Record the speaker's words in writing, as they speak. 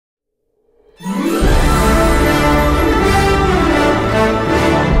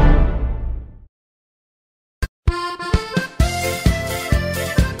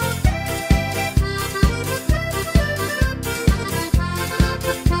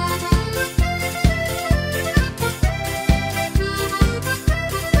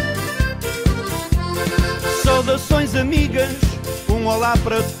minhas amigas, um olá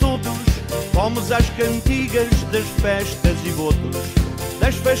para todos. Vamos às cantigas das festas e bodos,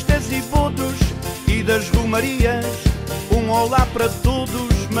 das festas e bodos e das romarias. Um olá para todos,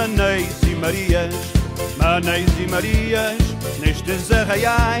 maneis e marias, maneis e marias, nestes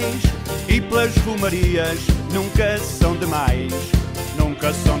arraiais e pelas romarias. Nunca são demais,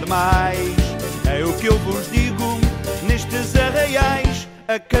 nunca são demais. É o que eu vos digo, nestes arraiais,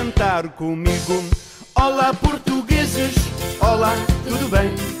 a cantar comigo. Olá portugueses, olá, tudo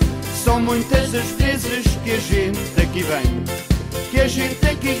bem? São muitas as vezes que a gente aqui vem, que a gente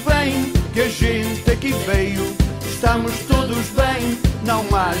aqui vem, que a gente aqui veio. Estamos todos bem, não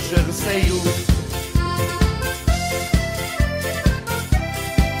haja receio.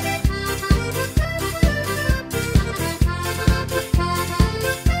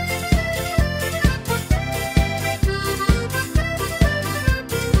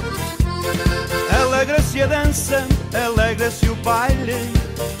 Alegra-se a dança, alegra-se o baile.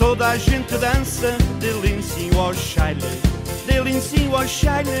 Toda a gente dança, de lincinho ao chaile, de lincinho ao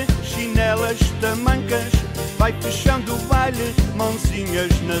chaile, chinelas tamancas. Vai fechando o baile,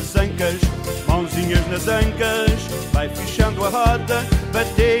 mãozinhas nas ancas, mãozinhas nas ancas. Vai fechando a roda,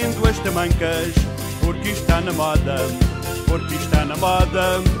 batendo as tamancas. Porque está na moda, porque está na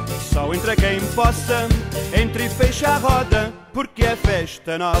moda. Só entra quem possa, entre e fecha a roda, porque é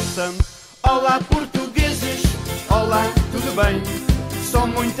festa nossa. Olá portugueses, olá, tudo bem? São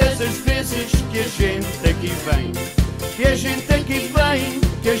muitas as vezes que a gente aqui vem, que a gente aqui vem,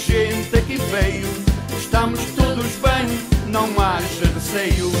 que a gente aqui veio. Estamos todos bem, não haja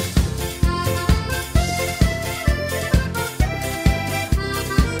receio.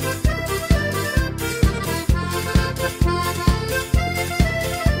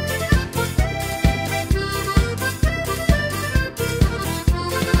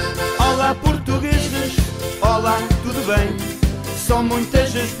 Olá portugueses, olá, tudo bem? São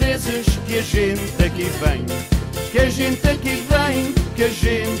muitas as vezes que a gente aqui vem, que a gente aqui vem, que a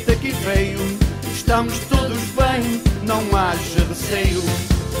gente aqui veio. Estamos todos bem, não haja receio.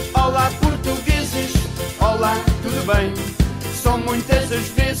 Olá portugueses, olá, tudo bem? São muitas as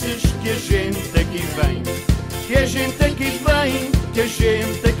vezes que a gente aqui vem, que a gente aqui vem, que a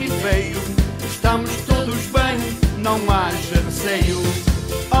gente aqui veio. Estamos todos bem, não haja receio.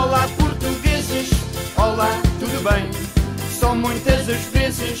 Olá portugueses, olá, tudo bem? São muitas as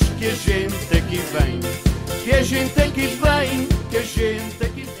vezes que a gente aqui vem, que a gente aqui vem, que a gente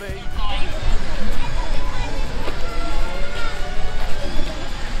aqui vem.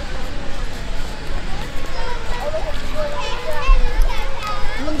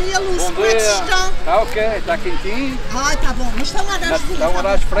 Bom dia, Lúcio. Bom Como é que dia. está? Está ok, está quentinho. Ai, está bom. Mas está lá das Está uma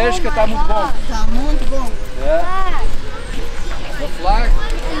das fresca, está muito bom. Está muito bom. É. The flag.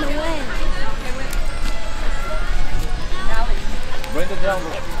 Bring it down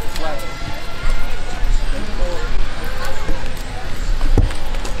the flag.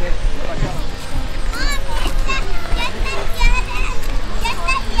 Okay, para cá.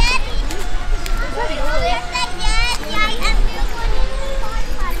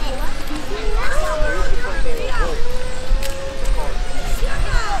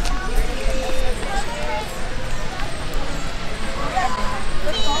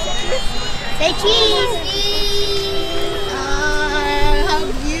 Say cheese! How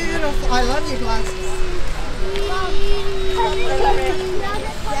beautiful. I love your glasses.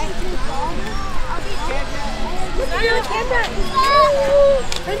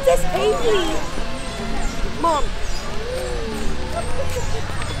 Princess Avery! Mom!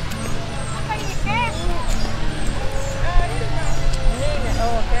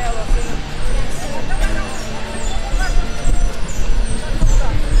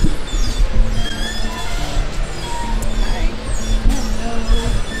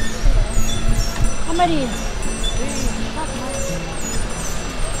 Maria.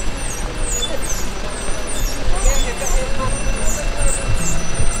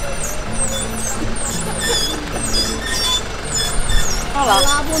 Olá.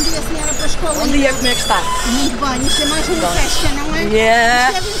 Olá, bom dia, senhora Pascoalinha. Bom dia, como é que está? Muito bem, isto é mais uma festa, não é?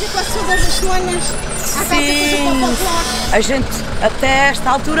 Yeah. Isto é 24 todas as semanas. Há Sim, a gente até esta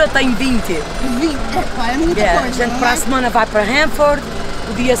altura tem 20. É muita Yeah. coisa, A gente não para é? a semana vai para Hanford,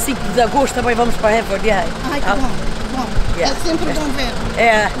 o dia 5 de agosto também vamos para Hanford. Yeah. Ai, que bom, bom. Yeah. É sempre bom ver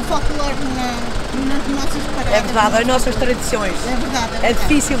É. o folclore nas nossas paradas. É verdade, as nossas tradições. É verdade, é É verdade.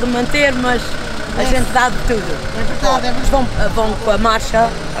 difícil de manter, mas a gente dá de tudo. É verdade, é verdade. Vão com a marcha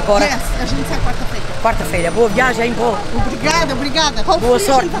agora, Yes, a gente sai quarta-feira. quarta-feira. Boa viagem, boa. Obrigada, obrigada. Boa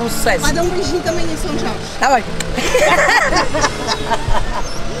sorte, bom sucesso. Vai dar um beijinho também em São Jorge. Está bem.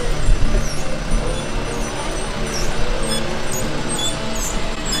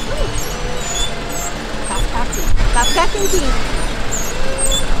 Está a ficar quentinho.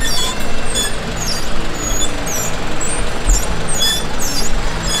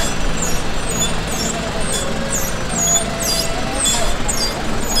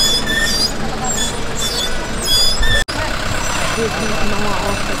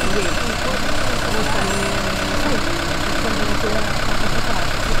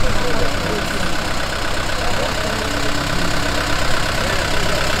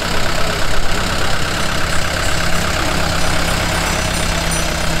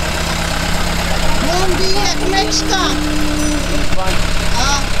 Bom dia, como é que está? Muito bem.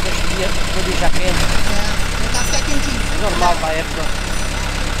 Este dia já quente. Está a ficar quentinho. Normal para a época.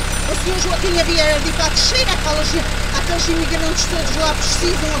 O senhor Joaquim havia dito à Teixeira, aqueles imigrantes todos lá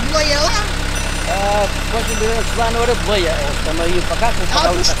precisam a boleia lá. Depois os imigrantes lá não era boleia. Eles também iam para cá.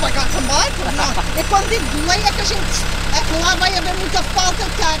 Alguns pagar também, porque não. Eu quando digo boleia é que a gente. É que lá vai haver muita falta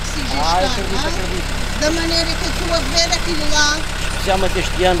de táxis este ano. Acredito. Da maneira que eu estou a ver aquilo lá. Especialmente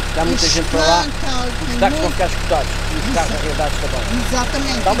este ano, porque há muita gente para lá. Os táxis vão ficar escutados. E os carros arredados também.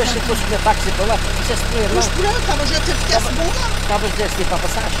 Exatamente. Talvez se fosse comer táxi para lá, fizesse dinheiro, não? Mas pronto, estavas a dizer que ficasse bom lá. Talvez desse tipo para a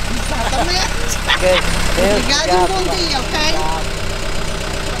passagem. Exatamente. Ok. Obrigado e um bom dia, ok?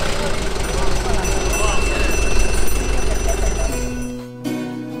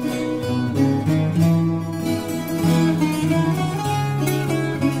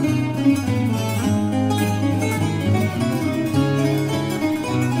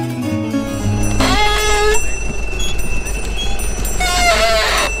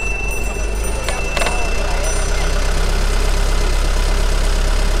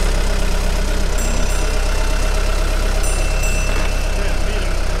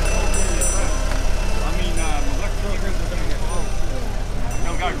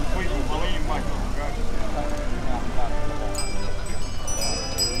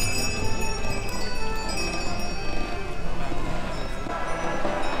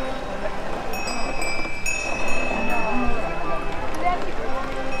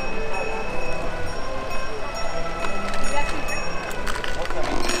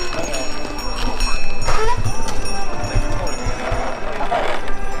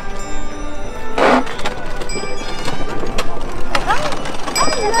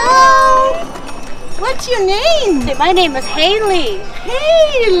 Hello. What's your name? My name is Haley.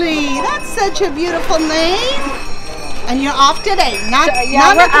 Haley, that's such a beautiful name. And you're off today.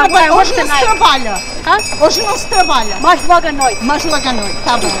 Yeah, I work hoje não se tonight. trabalha. Hã? Hoje não se trabalha. Mais logo à noite. Mas logo à noite.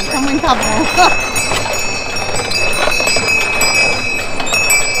 Tá bom, também tá bom.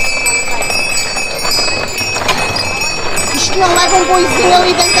 Isto não leva um boizinho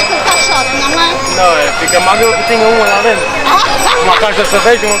ali dentro daquele caixote, não é? Não, fica magro porque tinha um lá dentro. Uma caixa de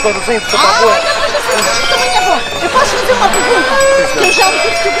cerveja, uma coisa assim, para a rua. Mas também é bom. Eu posso fazer uma pergunta? Que eu já me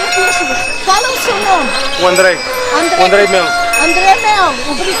fotografias suas. Qual é o seu nome? O Andrei. O Andrei Melo. André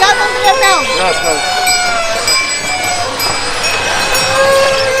Melo. Obrigado, André Melo. Nossa,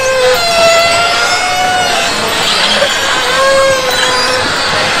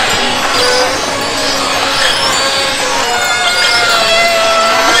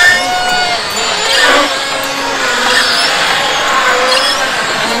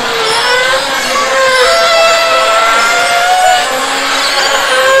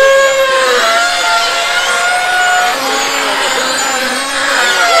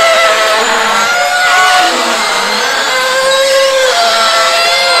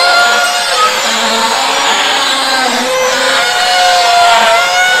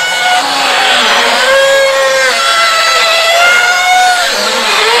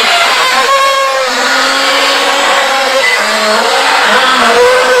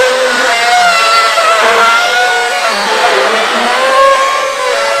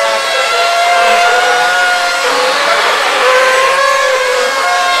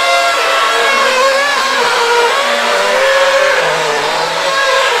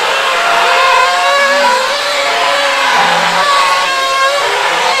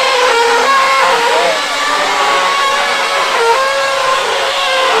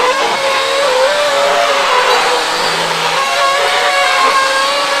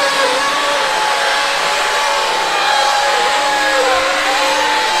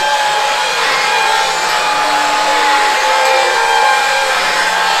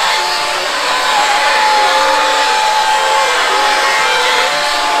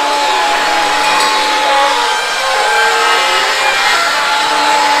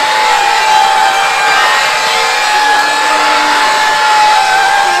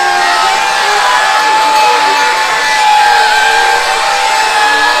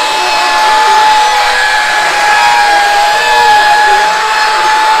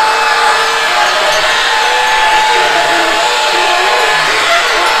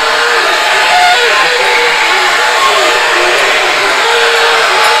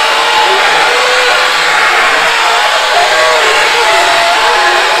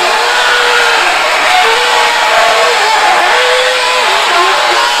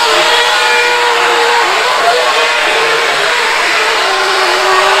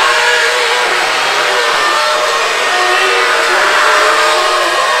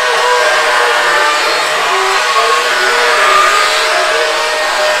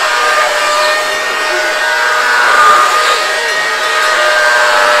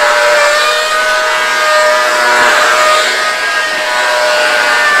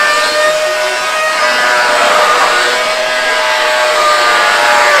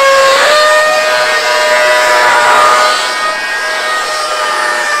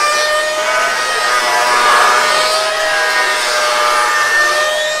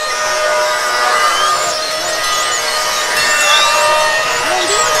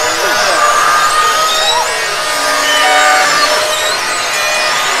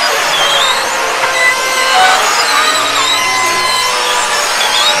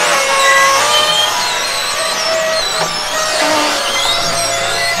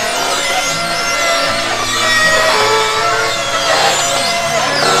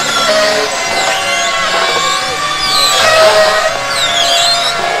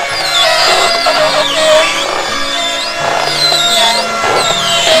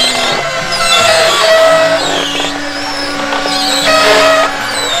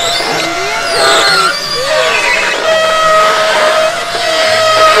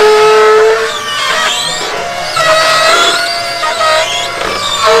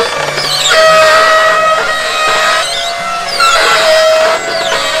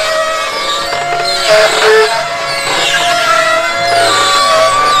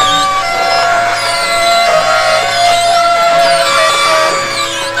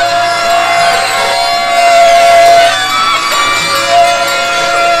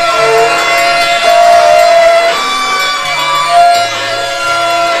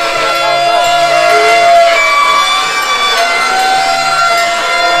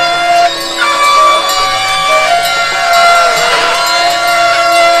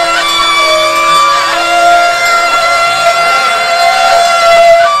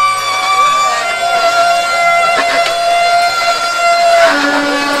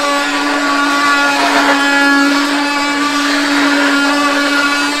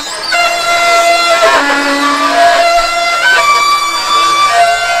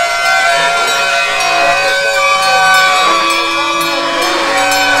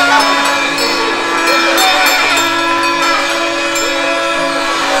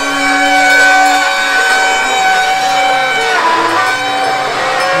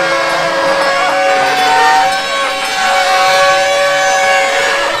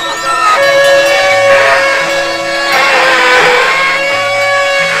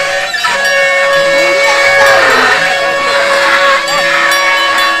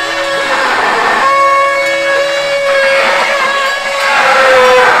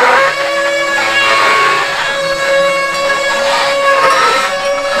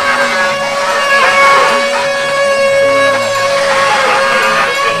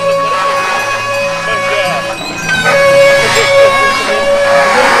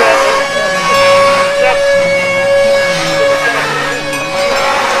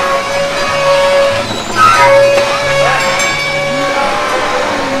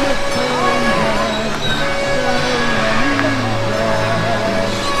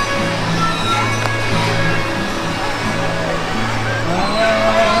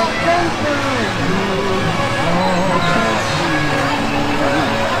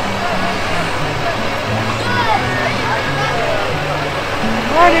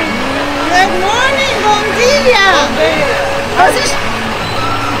 Good morning, bom dia! Vocês,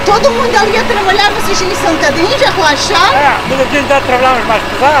 todo mundo ali a trabalhar, vocês já são tadinhos, já relaxaram? Mas a gente já trabalhamos mais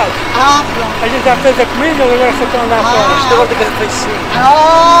pesado. Ah, pronto. A gente já fez a comida, agora só estão a andar fora. Isto agora tem que fazer sim.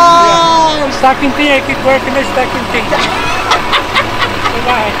 Oh, Está quentinho aqui, com a camisa está quentinho.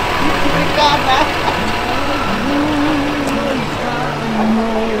 Vai. obrigada.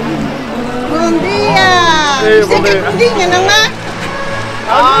 Bom dia! Isto é que é comidinha, não é?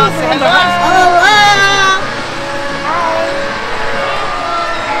 Ah, sim. Olá!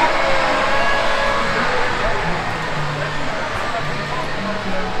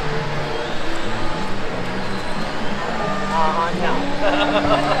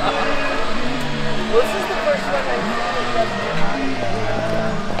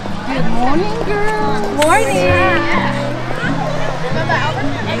 Good morning, girls. Morning.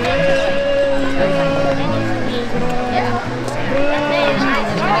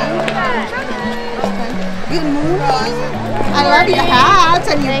 Good morning. I love your hats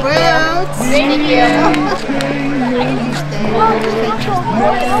and your boots. Thank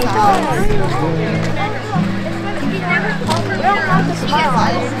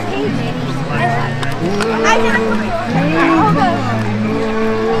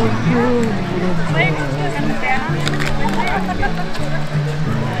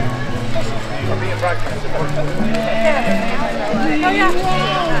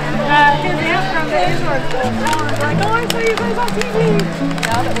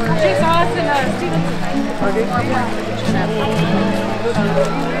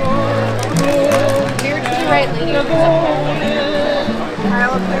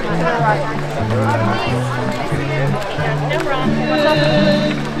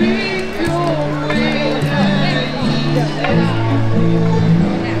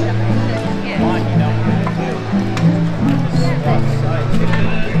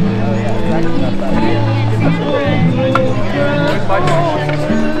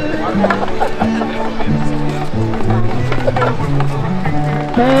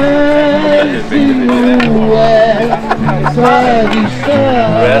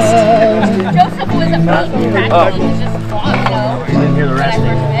Joseph wasn't being practical, he was just, Didn't hear the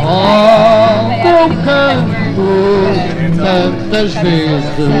resting. Tantas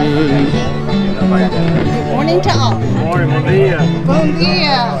vezes. Morning to all. Bom dia. Bom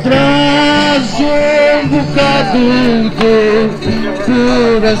dia. Traz bocado de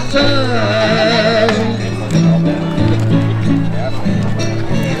coração.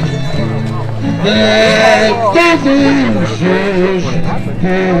 De todos os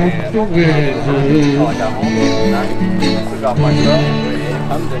portugueses.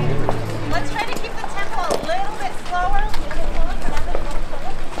 Let's try to keep the tempo a little bit slower.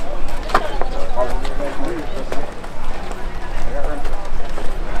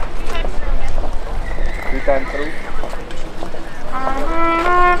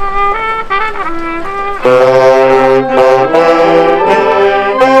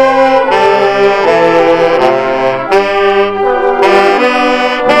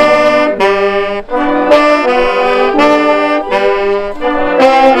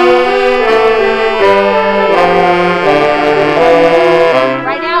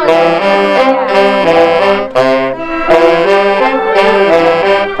 right now it's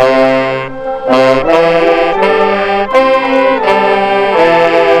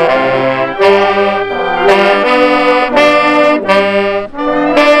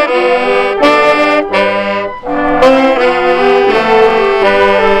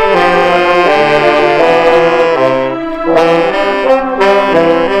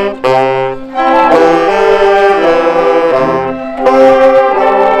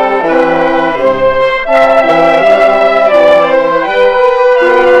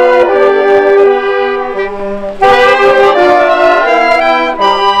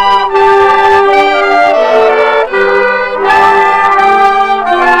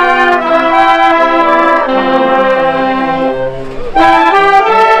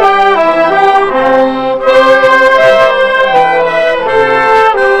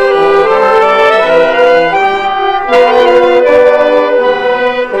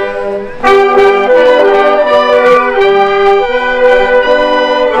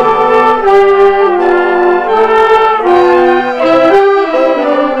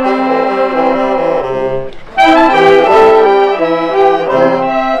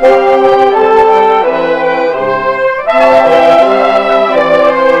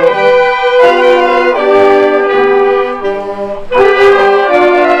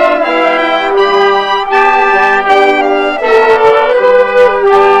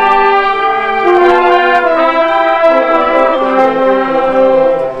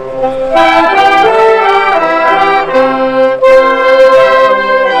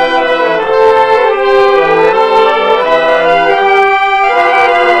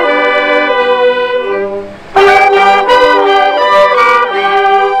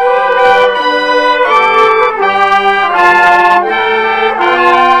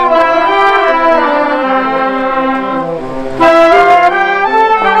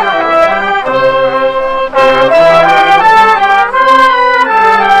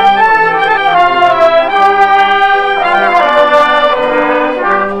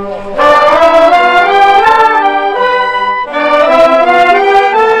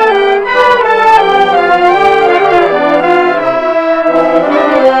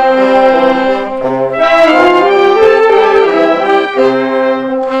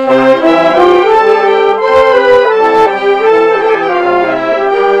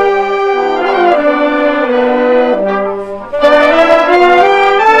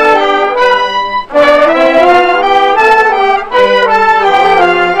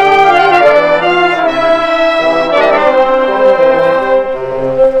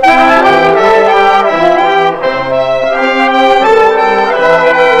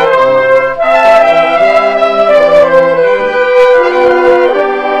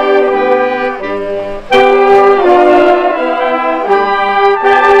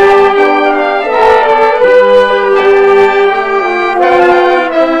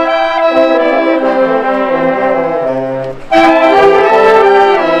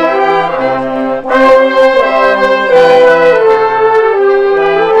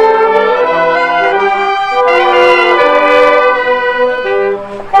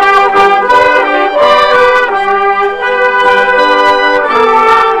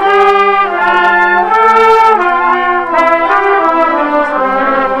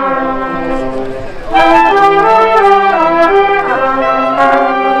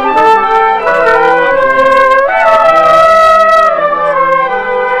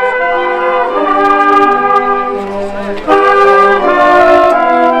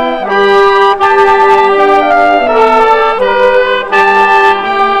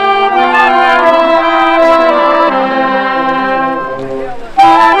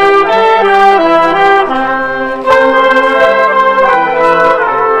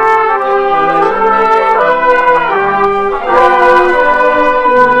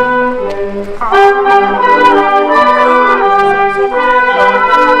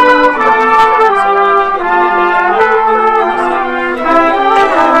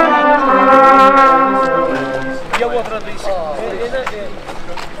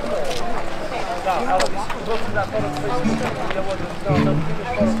Ela disse que vou tirar fora do Facebook e a outra disse, não tinhas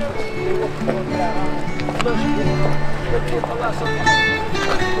fora do Facebook, eu vou tirar. Mas eu queria falar sobre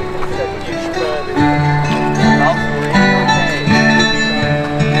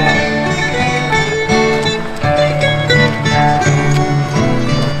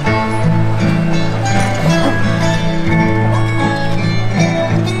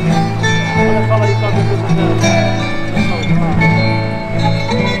fala aí qualquer coisa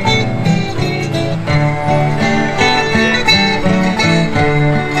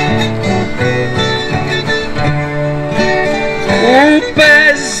O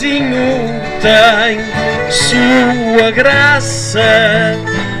pezinho tem sua graça,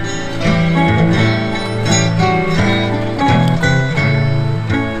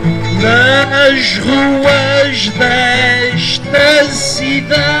 nas ruas desta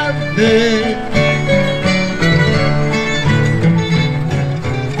cidade.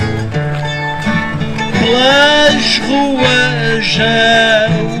 Pelas ruas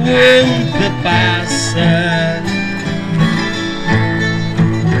aonde passa,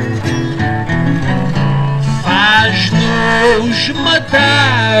 faz-nos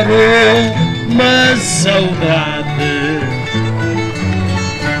matar uma saudade.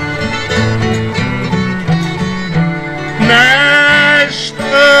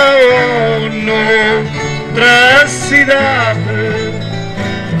 Nesta ou noutra cidade,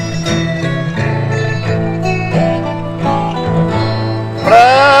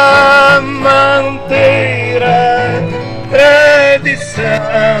 para manter a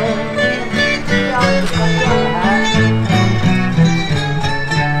tradição,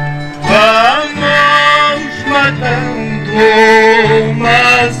 vamos matando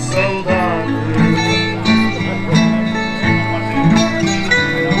uma saudade.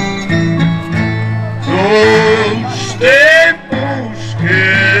 Dos tempos que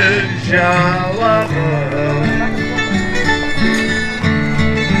já lá vão,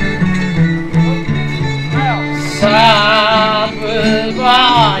 sabe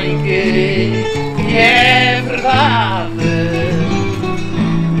bem que é verdade.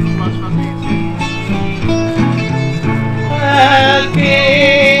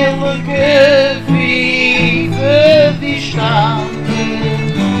 Aquele que vive distante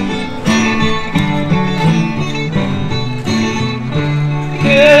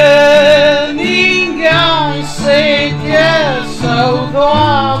que ninguém sente a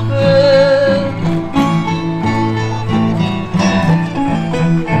saudade.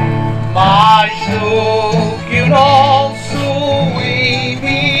 Mais do que o nosso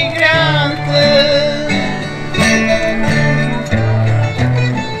imigrante,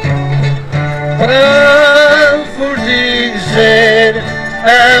 para vos dizer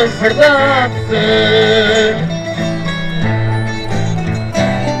a verdade,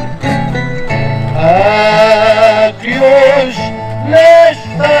 que hoje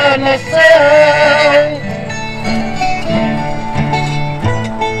nesta nação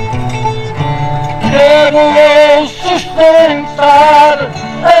quero sustentar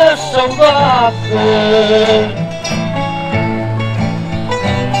a saudade,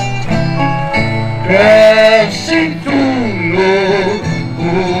 que sinto no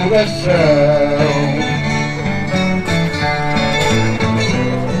coração.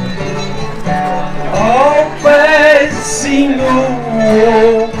 Oh, pezinho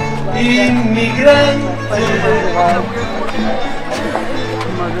imigrante,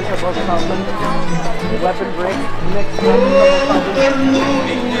 weapon break next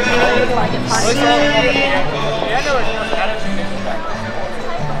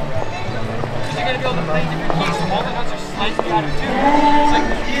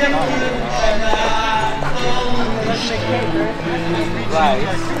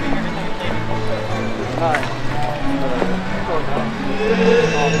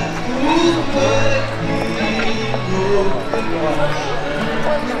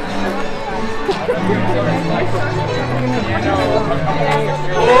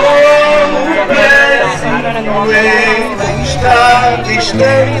O pezinho está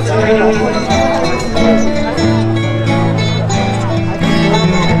distante,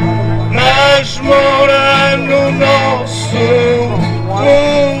 mas mora no nosso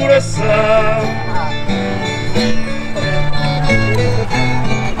coração.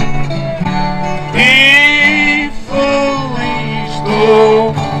 E feliz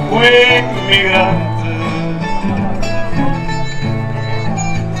do imigrante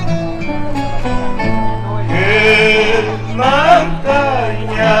que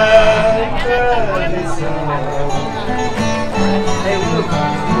mantenha a tradição.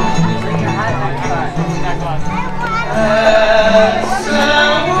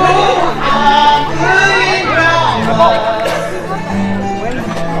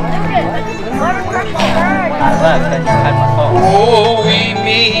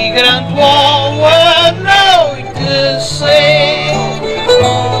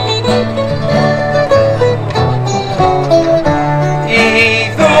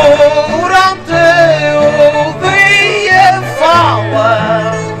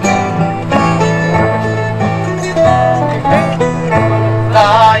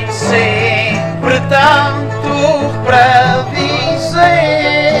 sempre tanto para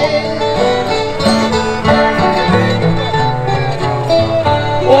dizer.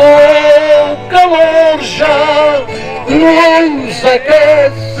 O calor já nos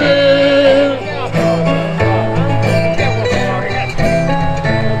aquece.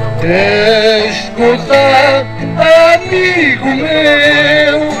 Escuta, amigo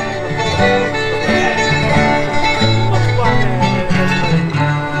meu,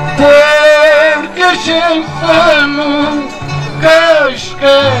 porque a gente nunca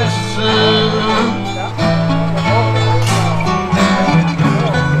esquece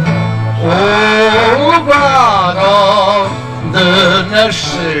o lugar onde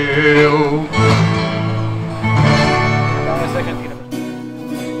nasceu.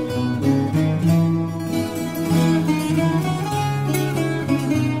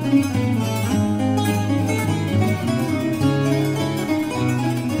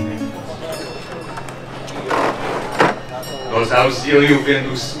 Nosso auxílio vem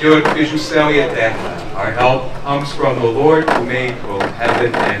do Senhor que fez o céu e a terra. Our help comes from the Lord who made both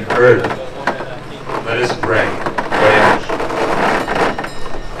heaven and earth. Let us pray. Oremos.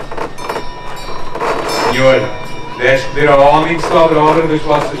 Senhor, deste poder ao homem que sobre a obra das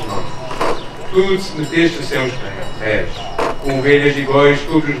vossas mãos. Tu se meteste os seus pés, com ovelhas e bois,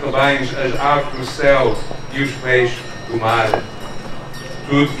 todos os rebanhos, as aves do céu e os peixes do mar.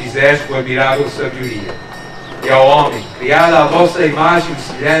 Tu fizeste com admirável sabedoria. E ao homem, criado à vossa imagem e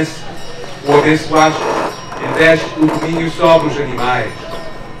semelhança, o abençoaste e deste o domínio sobre os animais.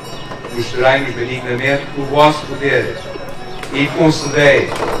 Mostrai-nos benignamente o vosso poder e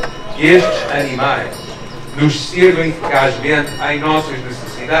concedei que estes animais nos sirvam eficazmente em nossas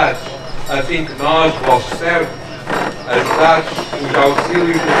necessidades, a fim que nós, vossos servos, ajudados cujo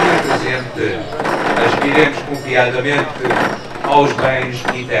auxílio do presente, aspiremos confiadamente aos bens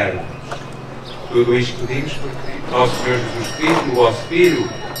eternos. Tudo isto pedimos por nosso Senhor Jesus Cristo, o vosso Filho,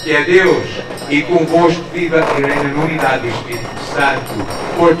 que é Deus, e convosco viva e reina na unidade do Espírito Santo,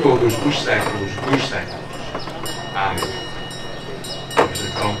 por todos os séculos dos séculos. Amém. Vamos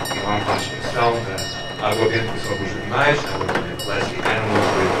então continuar com a expressão da água benta sobre os animais, água benta blessed animals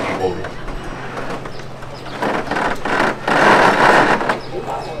with the holy.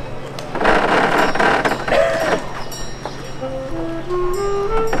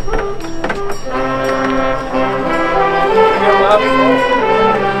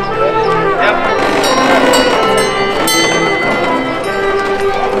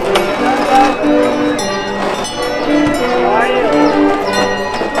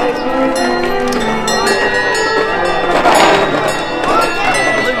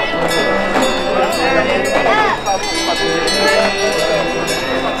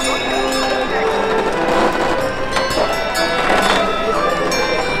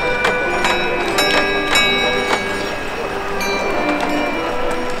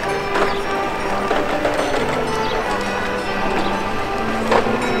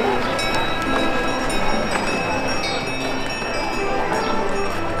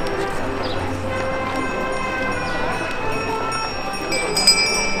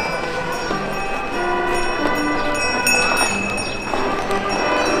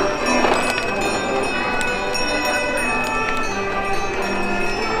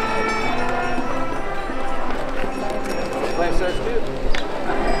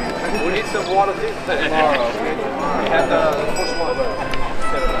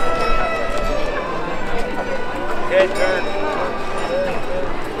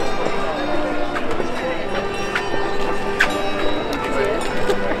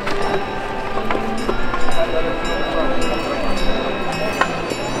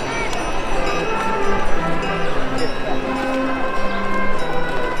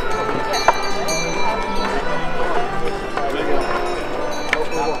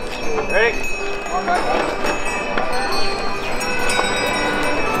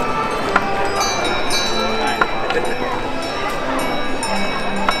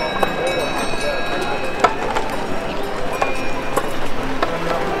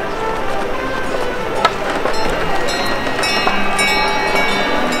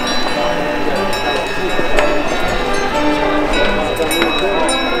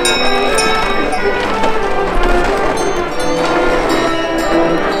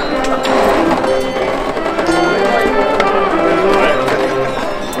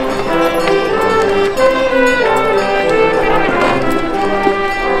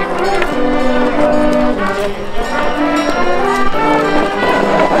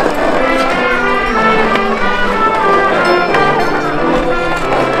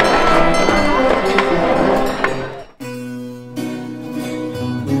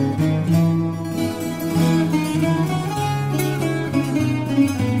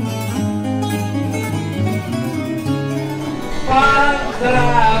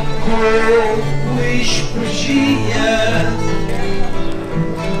 vigia.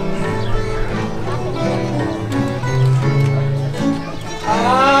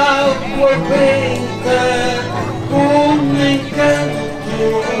 Água benta com encanto,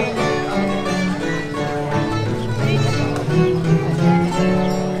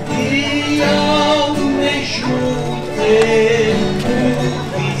 e ao mesmo tempo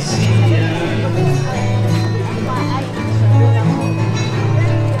dizia: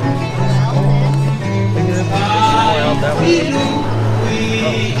 Pai, Filho e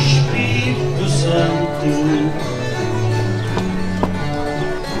Espírito Santo.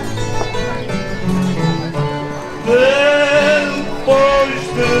 Depois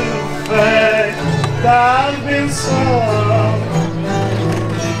de fé da benção,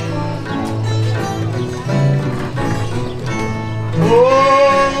 o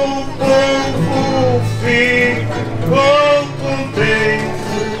povo ficou contente.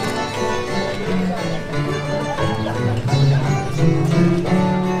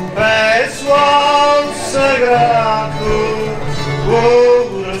 Peço ao sagrado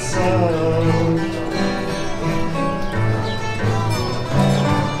coração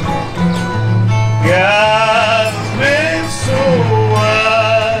que abençoa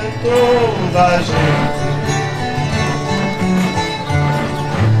toda a gente.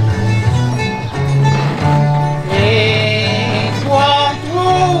 Enquanto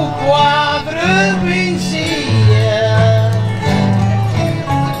o quadro vencia,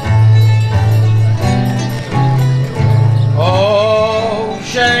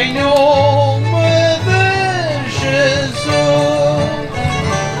 hoje em nome de Jesus,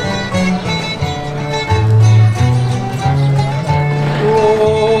 o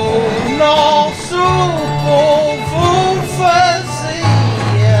nosso povo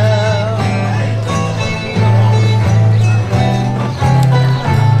fazia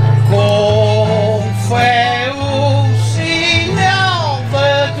com fé o sinal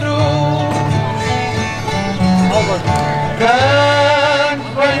da cruz.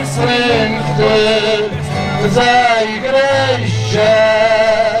 Canto em frente da igreja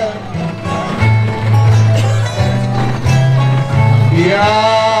e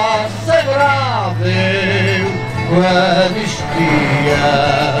a sagrada Eucaristia.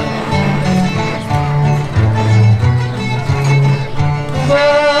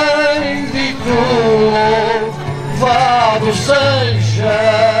 Bendito, louvado seja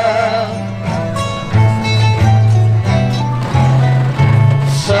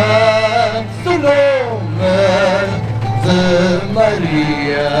santo nome de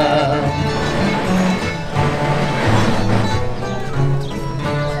Maria.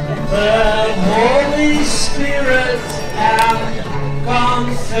 The Holy Spirit am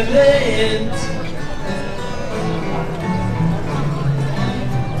confident,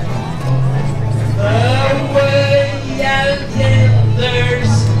 the way out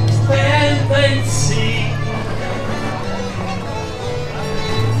there's tendency.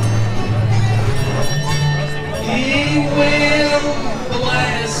 He will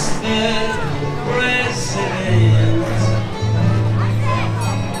bless the president.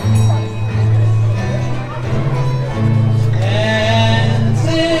 And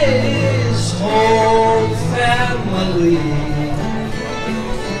his whole family.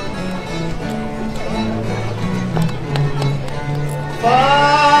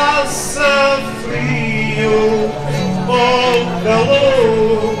 Faça frio ou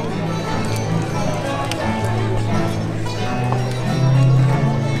calor,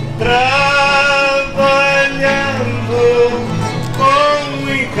 trabalhando com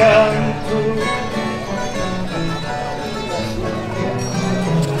encanto,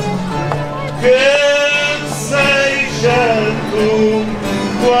 que seja tudo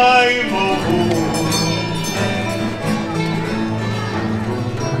em louvor.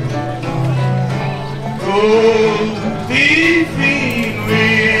 O Divino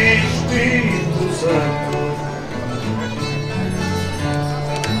Espírito Santo,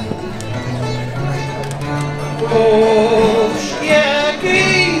 os que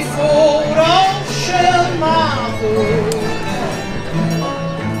aqui foram chamados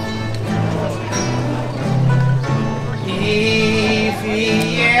e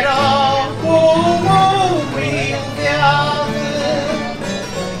vieram com humildade,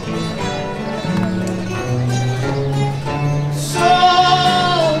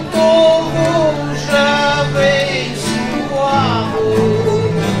 são todos abençoados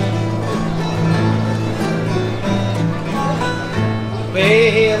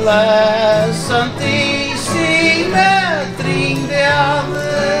pela Santíssima Trindade.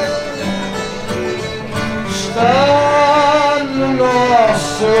 Está no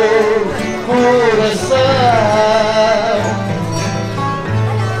nosso coração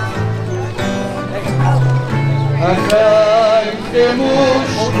para quem temos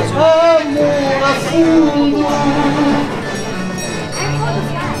amor a fundo.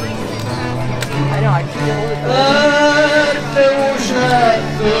 Até hoje na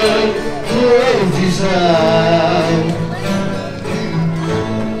televisão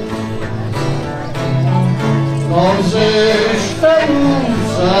nós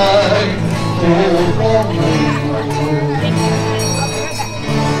estamos em todo o mundo.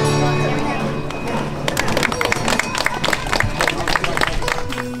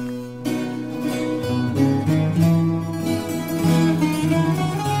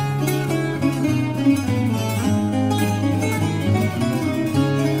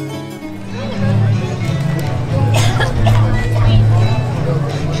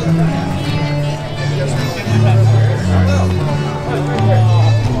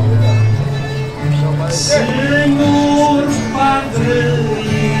 Senhor Padre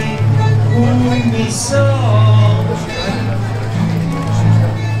e comissão,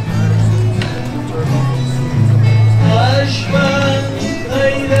 as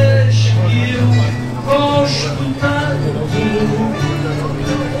bandeiras que eu gosto tanto,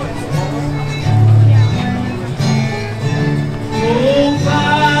 toda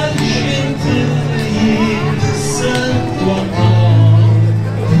a gente e Santo Antônio.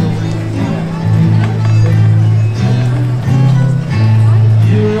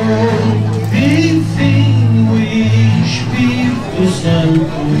 Divino Espírito Santo,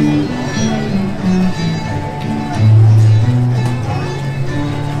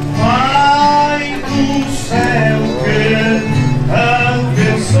 Pai do céu que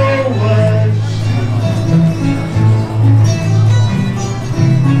abençoas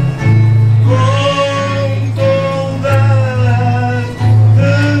com toda a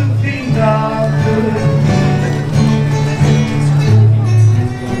divindade.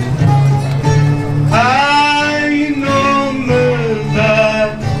 Em nome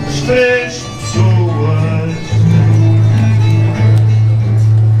das três pessoas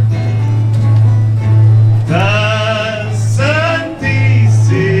da Santíssima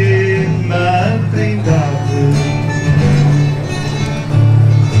Trindade,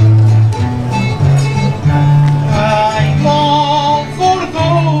 em louvor do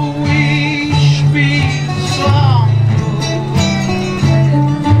Espírito Santo,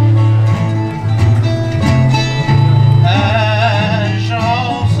 as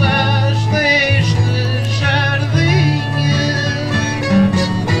rosas deste jardim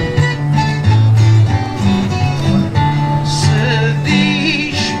se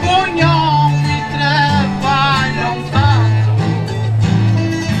disponham e trabalham tanto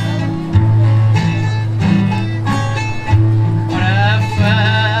para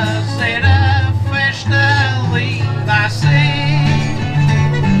fazer a festa linda assim.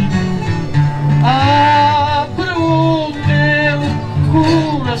 Abre o teu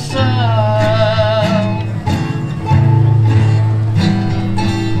coração,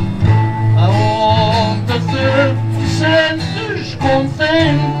 aonde te sentes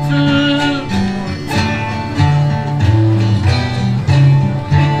contente,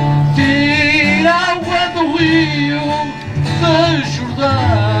 tira a água do rio de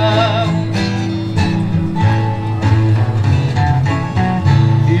Jordão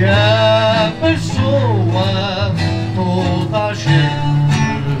e abençoa toda a gente.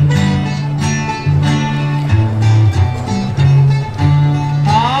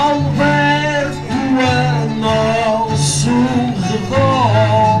 Alberto a nosso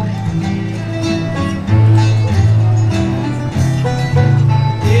redor,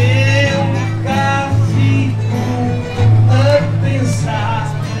 eu cá fico a pensar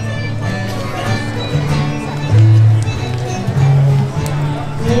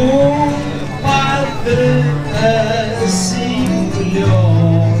um padre assim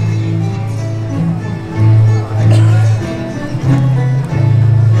melhor.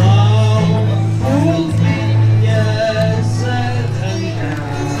 Não podias arranjar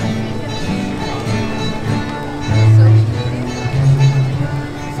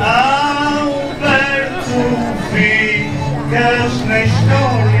Alberto, ficas na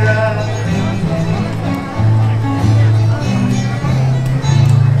história.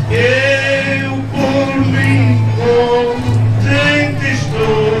 Eu por mim contente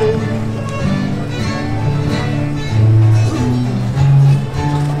estou,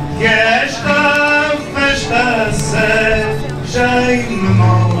 que esta festa seja em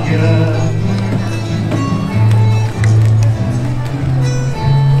memória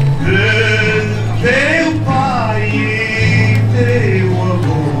de teu pai e teu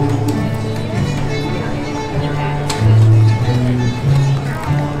avô.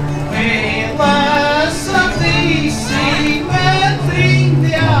 Pela Santíssima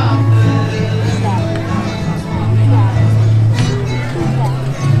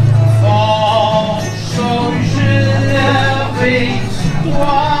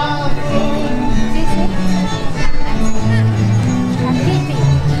magoado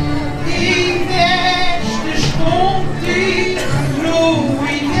e destes contigo no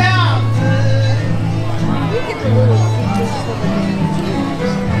ilhado.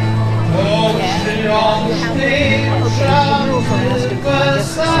 Hoje aos tempos já se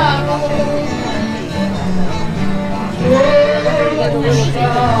passaram, todos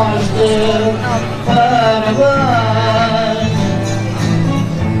estás de parabéns.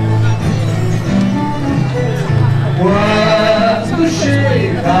 Quando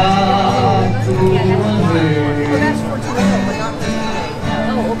chega a tua vez,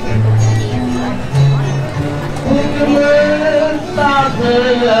 porque metade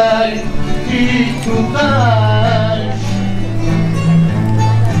que tu tens,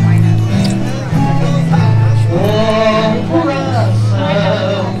 com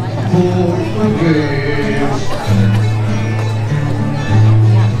coração português.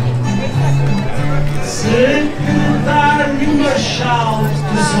 Se dar-me uma chave,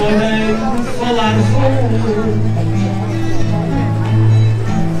 só lembro falar vou.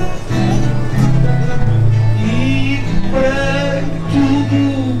 E para tudo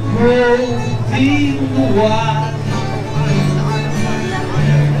vou voar.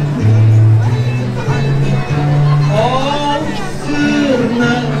 Oh,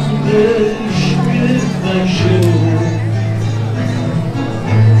 Fernandes que deixou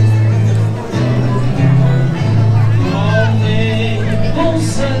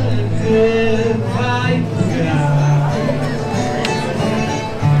que vai pegar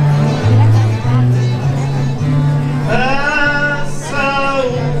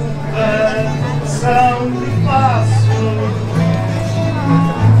ação de passo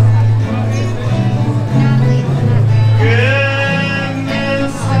que me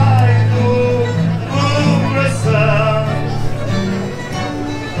sai do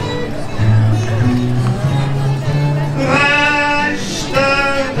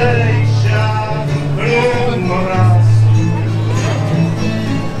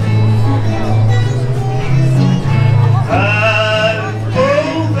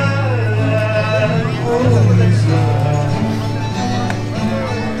coração.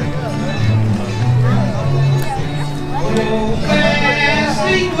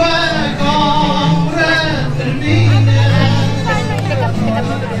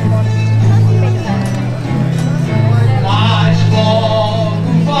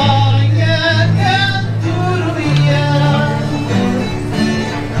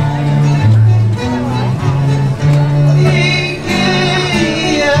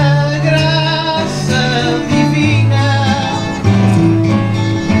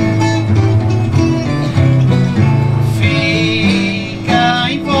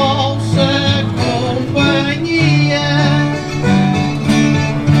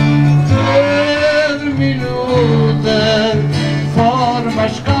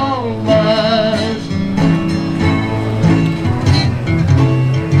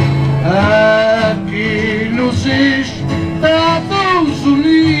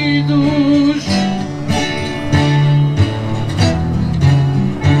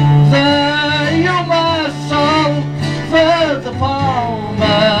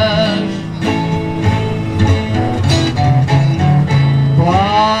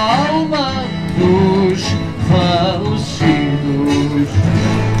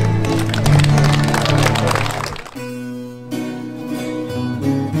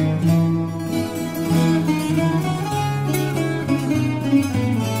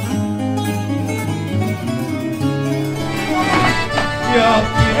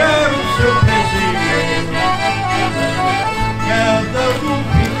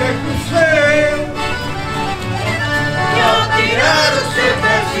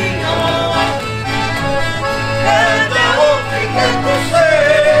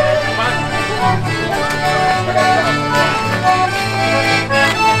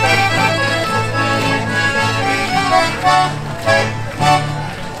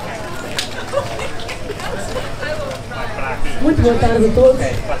 Muito boa tarde a todos.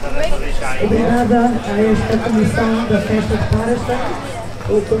 Obrigada a esta comissão da festa de Patterson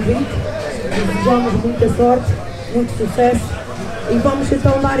pelo convite. Desejamos muita sorte, muito sucesso e vamos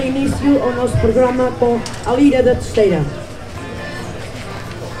então dar início ao nosso programa com a Lira da Terceira.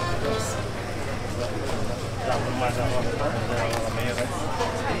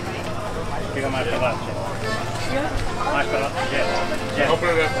 Fica mais para lá, mais para lá,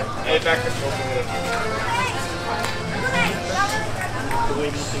 é daqui.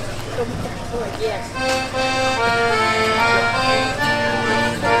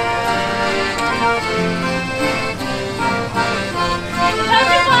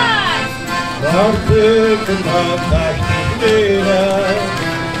 Forte que mataste fogueira,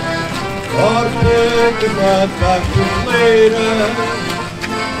 forte que mataste fogueira,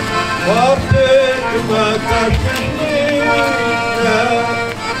 forte que mataste fogueira,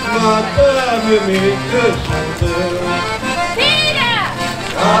 mata-me a mim que sou teu.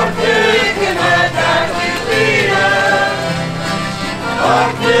 Forte que mataste fogueira,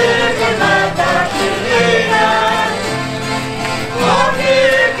 forte que mataste fogueira, forte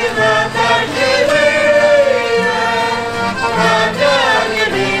que mataste fogueira, mata-me a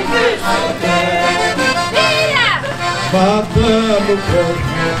mim que sou teu. Mata-me com os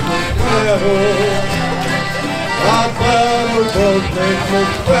mesmos ferros, mata-me com os mesmos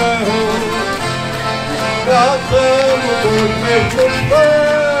ferros, mata-me com os mesmos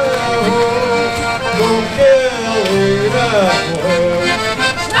ferros, com que ele irá morrer.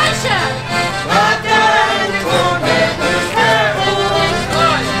 Mata-me com os mesmos ferros,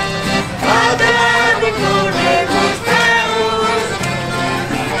 mata-me com os mesmos ferros,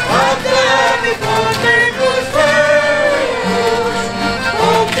 mata-me com os mesmos ferros,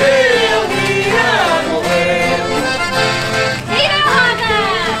 com que ele irá morrer.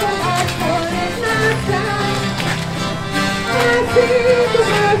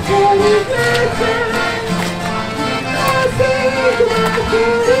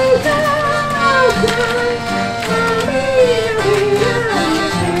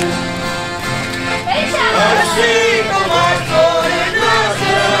 Assim como as flores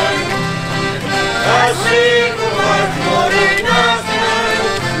nascem, assim como as flores nascem,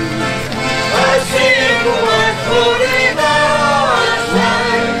 assim como as flores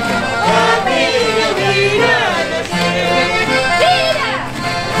nascem, a minha vida nascer.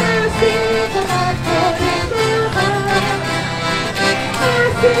 Assim como as flores morrem,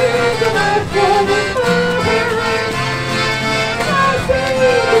 assim como as flores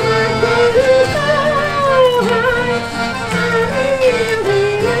morrem, assim como as flores morrem, a minha vida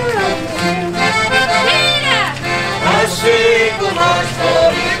nascer. Assim como as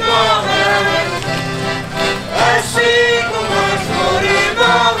flores morrem, assim como as flores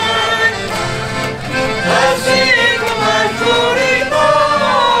morrem, assim como as flores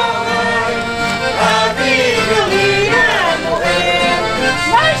morrem, a minha vida morrer.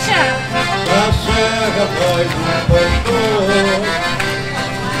 Da serra vai um pastor,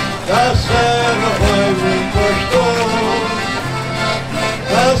 da serra vai um pastor,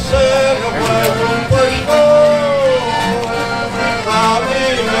 da serra vai um pastor, à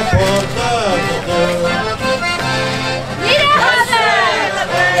minha porta bateu. Da serra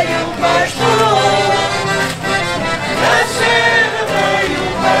veio um pastor, da serra veio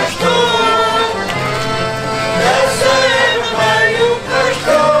um pastor, da serra veio um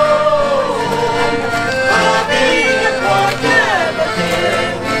pastor, à minha porta bateu.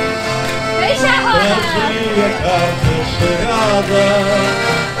 Trazia carta cerrada,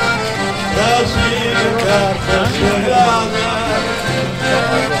 trazia carta cerrada,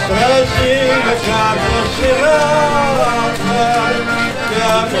 trazia carta cerrada, que a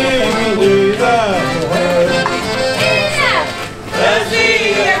minha vida morreu.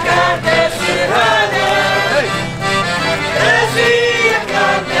 Trazia carta cerrada, trazia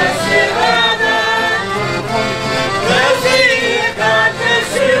carta cerrada, trazia carta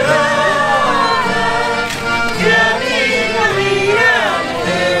cerrada, que a minha vida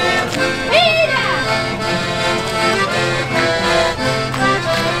morreu.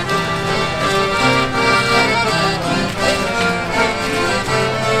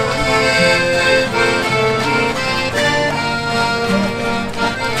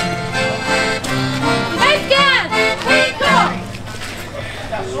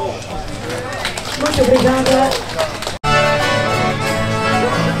 Muito obrigada.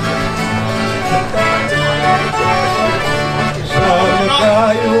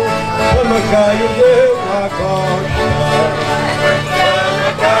 Samacaio deu a costa,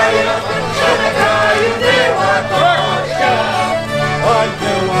 Samacaio deu a costa, ai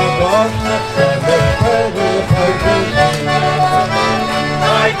deu a costa, despede o feijãozinho,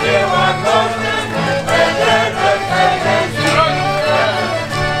 ai deu a costa, despede o feijãozinho.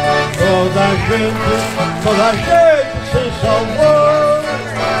 Toda a gente se salvou,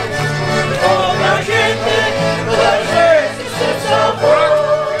 toda a gente se salvou.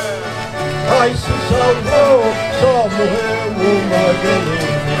 Ai, se salvou, só morreu uma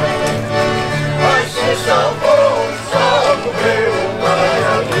galinha. Ai, se salvou, só morreu uma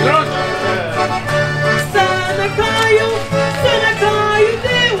galinha. Samacaio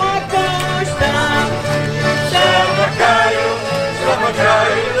deu a costa. Samacaio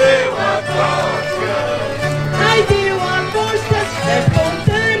deu a costa. Ai, deu a costa.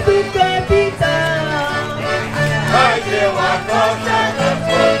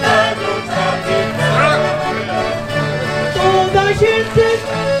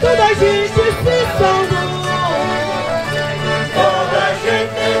 a gente se salvou.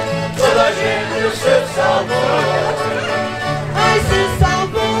 Toda a gente se salvou. Ai, se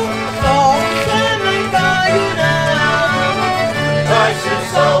salvou, só o Samancaio não. Ai, se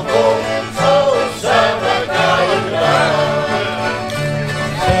salvou, só o Samancaio não.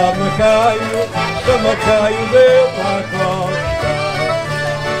 Samancaio deu a costa.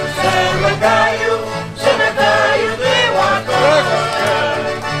 Samancaio deu a costa.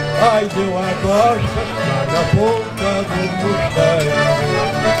 Ai, deu a costa, lá na ponta do mosteiro.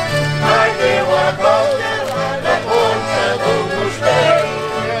 Ai, deu a costa lá na ponta do mosteiro.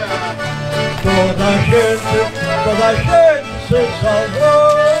 Toda a gente se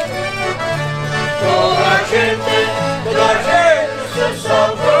salvou. Toda a gente se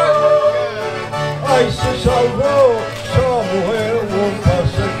salvou. Ai, se salvou, só morreu um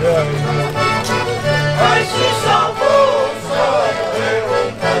passageiro. Ai, se salvou, só morreu um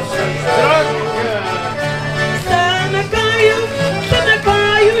passageiro.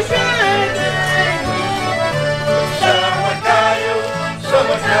 Samancaio já é velho.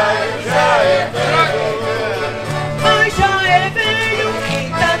 Samancaio já é velho. Ai, já é velho e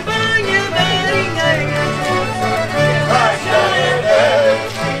também é marinheiro. Ai, já é velho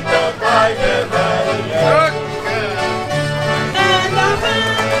e também é marinheiro.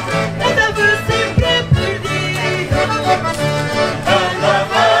 Andava sempre perdido.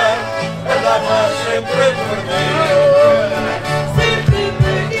 Andava sempre perdido. Sempre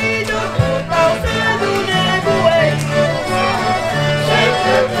perdido por causa do nevoeiro.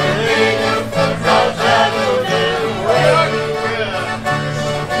 Sempre perdido por causa do nevoeiro.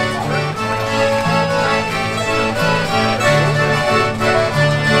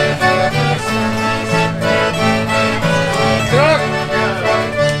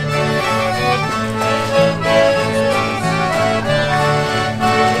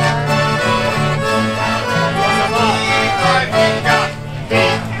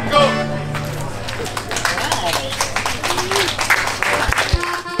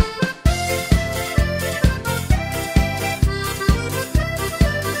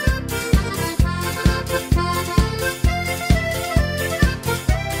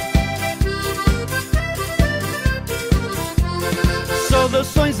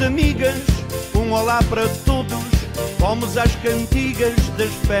 Saudações amigas, um olá para todos. Vamos às cantigas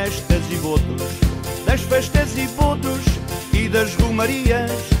das festas e bodos. Das festas e bodos e das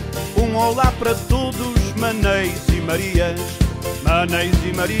romarias. Um olá para todos, maneis e marias. Maneis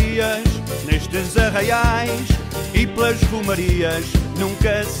e marias, nestes arraiais. E pelas romarias,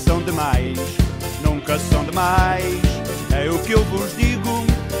 nunca são demais. Nunca são demais, é o que eu vos digo.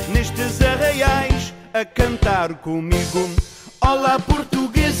 Nestes arraiais, a cantar comigo. Olá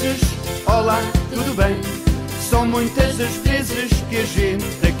portugueses, olá, tudo bem? São muitas as vezes que a gente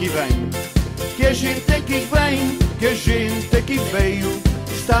aqui vem. Que a gente aqui vem, que a gente aqui veio.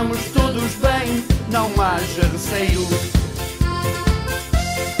 Estamos todos bem, não haja receio.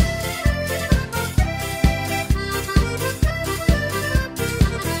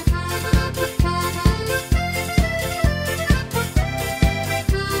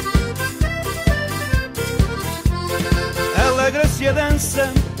 Alegra-se a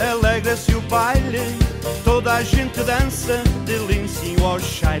dança, alegra-se o baile. Toda a gente dança, de lincinho ao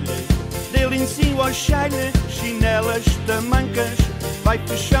chaile. De lincinho ao chaile, chinelas, tamancas. Vai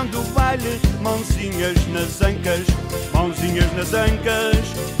fechando o baile, mãozinhas nas ancas. Mãozinhas nas ancas,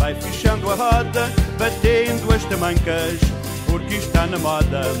 vai fechando a roda, batendo as tamancas. Porque está na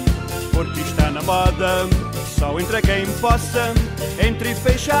moda, porque está na moda. Só entra quem possa, entra e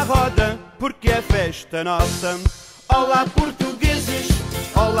fecha a roda, porque é festa nossa. Olá portugueses,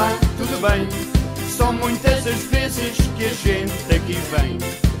 olá, tudo bem? São muitas as vezes que a gente aqui vem.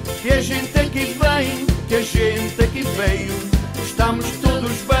 Que a gente aqui vem, que a gente aqui veio. Estamos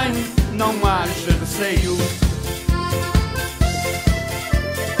todos bem, não haja receio.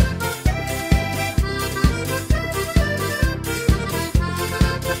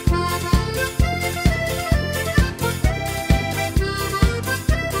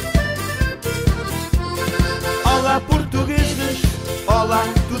 Olá portugueses, olá,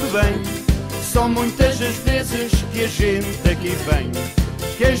 tudo bem? São muitas as vezes que a gente aqui vem.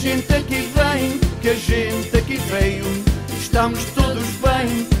 Que a gente aqui vem, que a gente aqui veio. Estamos todos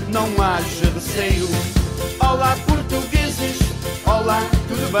bem, não haja receio. Olá portugueses, olá,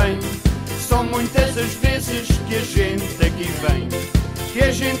 tudo bem? São muitas as vezes que a gente aqui vem. Que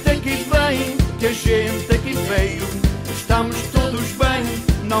a gente aqui vem, que a gente aqui veio. Estamos todos bem,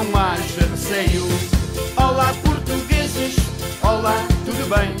 não haja receio. Olá portugueses, olá, tudo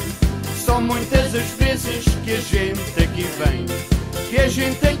bem? São muitas as vezes que a gente aqui aqui vem, que a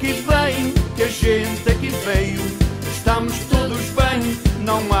gente aqui vem, que a gente aqui veio. Estamos todos bem,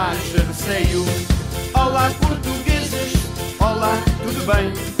 não haja receio. Olá portugueses, olá, tudo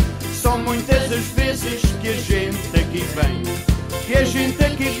bem? São muitas as vezes que a gente aqui vem, que a gente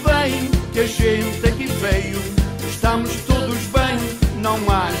aqui vem, que a gente aqui veio. Estamos todos bem, não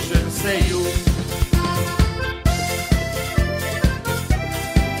haja receio.